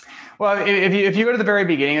 Well, if you go to the very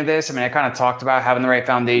beginning of this, I mean, I kind of talked about having the right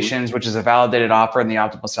foundations, which is a validated offer and the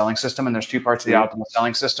optimal selling system. And there's two parts of the optimal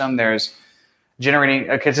selling system. There's generating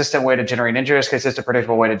a consistent way to generate interest, consistent,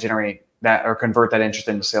 predictable way to generate that or convert that interest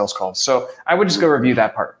into sales calls. So I would just go review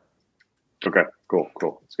that part. Okay, cool.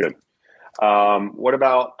 That's good. What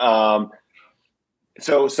about, but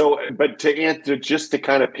to answer, just to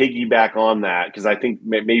kind of piggyback on that, because I think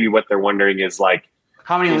maybe what they're wondering is like,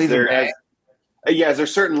 how many leads a day? Is there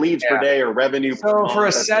certain leads per day or revenue? So for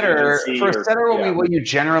a setter, what you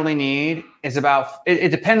generally need is about, it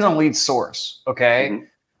depends on lead source. Okay.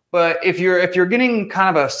 But if you're getting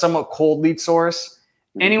kind of a somewhat cold lead source,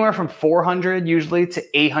 anywhere from 400 usually to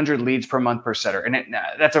 800 leads per month per setter. And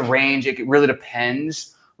that's a range. It really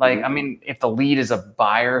depends. Like, I mean, if the lead is a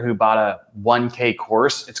buyer who bought a 1K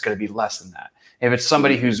course, it's going to be less than that. If it's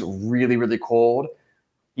somebody who's really, really cold,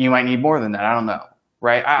 you might need more than that. I don't know.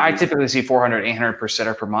 Right. I typically see 400, 800 per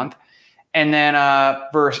setter per month. And then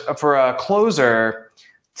for a closer,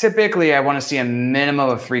 typically I want to see a minimum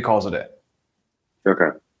of 3 calls a day.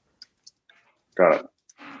 Okay. Got it.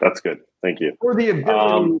 That's good. Thank you. Or the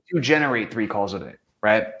ability to generate 3 calls a day.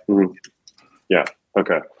 Right. Yeah.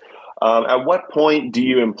 Okay. At what point do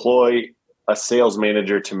you employ a sales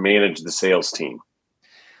manager to manage the sales team?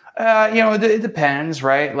 It depends,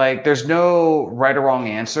 right? Like there's no right or wrong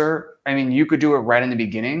answer. I mean, you could do it right in the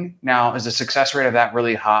beginning. Now, is the success rate of that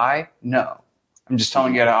really high? No. I'm just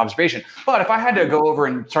telling you an observation. But if I had to go over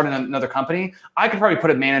and start another company, I could probably put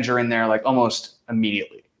a manager in there like almost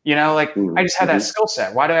immediately. I just have that skill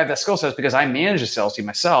set. Why do I have that skill set? It's because I manage a sales team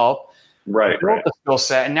myself. Right. The skill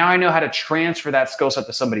set, and now I know how to transfer that skill set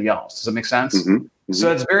to somebody else. Does that make sense?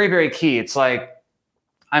 So it's very, very key. It's like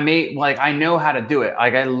I know how to do it.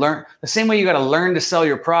 Like I learned the same way you got to learn to sell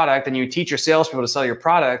your product, and you teach your salespeople to sell your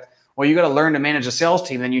product. Well, you got to learn to manage a sales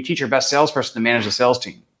team. Then you teach your best salesperson to manage a sales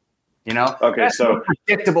team. Okay, that's the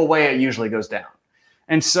predictable way it usually goes down.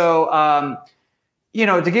 And so,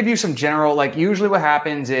 to give you some general, like usually what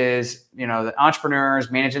happens is, the entrepreneurs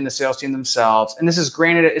managing the sales team themselves, and this is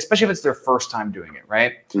granted, especially if it's their first time doing it,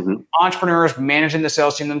 right? Entrepreneurs managing the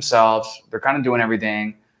sales team themselves, they're kind of doing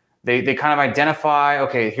everything. They kind of identify,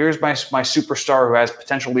 okay, here's my superstar who has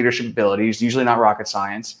potential leadership abilities, usually not rocket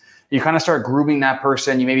science. You kind of start grooming that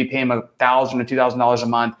person. You maybe pay them $1,000 to $2,000 a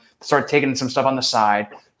month to start taking some stuff on the side.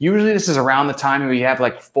 Usually this is around the time where you have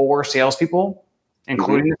like 4 salespeople,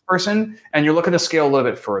 including this person, and you're looking to scale a little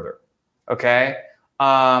bit further. Okay.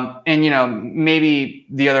 And maybe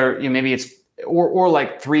the other, maybe it's or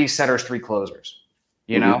like 3 setters, 3 closers.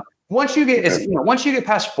 Once you get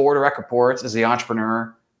past 4 direct reports as the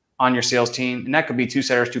entrepreneur on your sales team, and that could be 2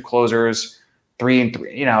 setters, 2 closers, 3 and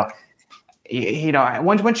 3.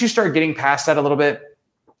 Once you start getting past that a little bit,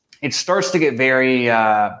 it starts to get very.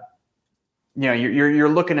 You're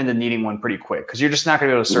looking into needing one pretty quick because you're just not going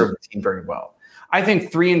to be able to serve the team very well. I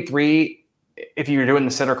think 3 and 3, if you're doing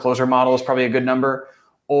the setter closer model, is probably a good number.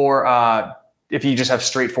 Or if you just have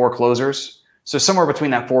straight 4 closers, so somewhere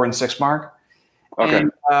between that 4 and 6 mark. Okay.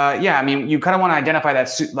 And, you kind of want to identify that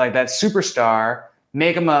that superstar,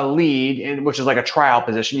 make them a lead, which is like a tryout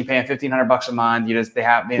position. You pay them $1,500 a month. They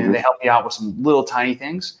help you out with some little tiny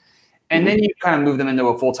things, and then you kind of move them into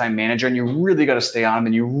a full-time manager, and you really got to stay on them,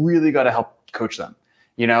 and you really got to help coach them.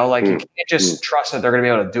 You can't just trust that they're going to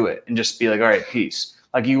be able to do it and just be like, all right, peace.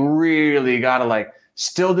 Like you really got to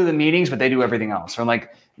still do the meetings, but they do everything else. Or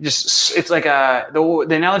it's like the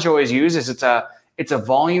analogy I always use is it's a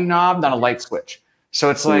volume knob, not a light switch. So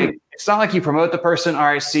it's like, it's not like you promote the person. All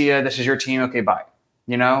right, see ya. This is your team. Okay, bye.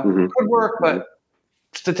 Could work, but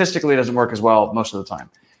statistically it doesn't work as well most of the time.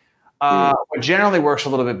 What generally works a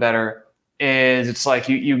little bit better is it's like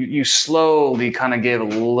you slowly kind of give a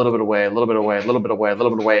little bit away,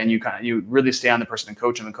 and you really stay on the person and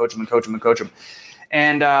coach them.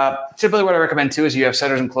 And typically what I recommend too is you have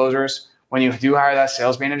setters and closers. When you do hire that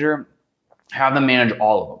sales manager, have them manage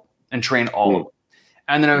all of them and train all of them.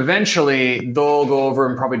 And then eventually they'll go over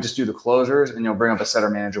and probably just do the closers, and you'll bring up a setter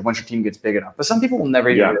manager once your team gets big enough. But some people will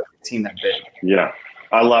never get a team that big. Yeah,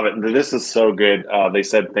 I love it. This is so good. They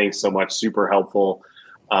said thanks so much. Super helpful.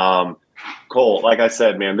 Cole, like I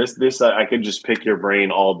said, man, this I could just pick your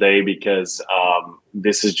brain all day because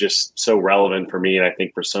this is just so relevant for me, and I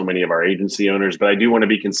think for so many of our agency owners. But I do want to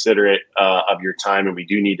be considerate of your time, and we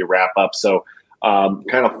do need to wrap up. So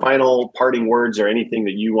kind of final parting words or anything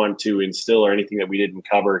that you want to instill or anything that we didn't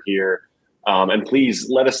cover here. And please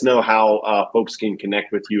let us know how folks can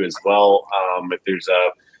connect with you as well. If there's a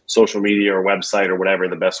social media or website or whatever,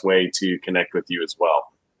 the best way to connect with you as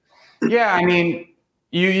well. Yeah,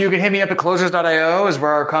 you can hit me up at closers.io is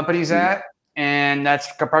where our company's at. And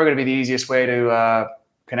that's probably going to be the easiest way to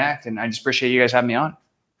connect. And I just appreciate you guys having me on.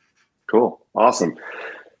 Cool. Awesome.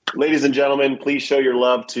 Ladies and gentlemen, please show your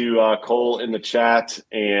love to Cole in the chat.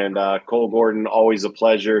 And Cole Gordon, always a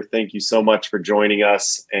pleasure. Thank you so much for joining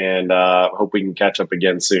us, and hope we can catch up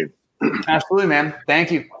again soon. Absolutely, man.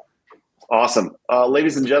 Thank you. Awesome.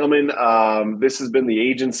 Ladies and gentlemen, this has been the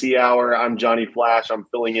Agency Hour. I'm Johnny Flash. I'm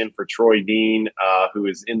filling in for Troy Dean, who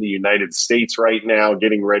is in the United States right now,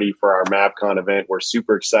 getting ready for our MavCon event. We're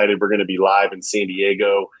super excited. We're going to be live in San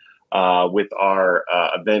Diego with our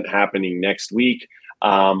event happening next week.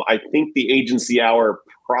 I think the Agency Hour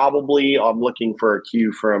probably, I'm looking for a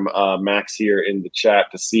cue from Max here in the chat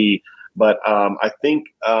to see, but I think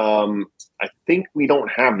we don't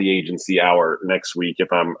have the Agency Hour next week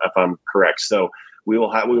if I'm correct. So we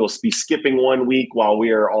will be skipping 1 week while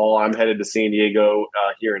I'm headed to San Diego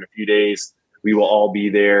here in a few days. We will all be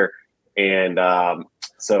there, and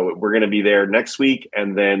so we're going to be there next week,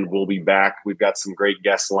 and then we'll be back. We've got some great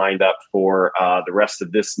guests lined up for the rest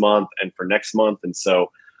of this month and for next month. And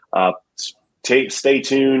so stay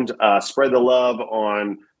tuned, spread the love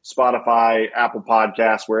on Spotify, Apple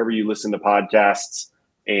Podcasts, wherever you listen to podcasts,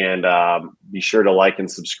 and be sure to like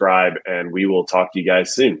and subscribe, and we will talk to you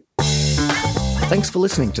guys soon. Thanks for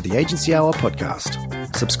listening to the Agency Hour podcast.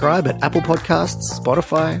 Subscribe at Apple Podcasts,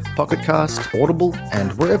 Spotify, Pocket Cast, Audible,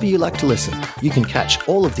 and wherever you like to listen. You can catch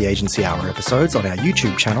all of the Agency Hour episodes on our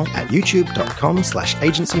YouTube channel at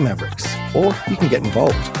youtube.com/agencymavericks. Or you can get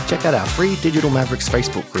involved. Check out our free Digital Mavericks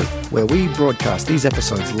Facebook group, where we broadcast these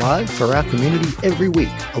episodes live for our community every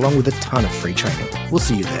week, along with a ton of free training. We'll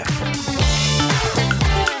see you there.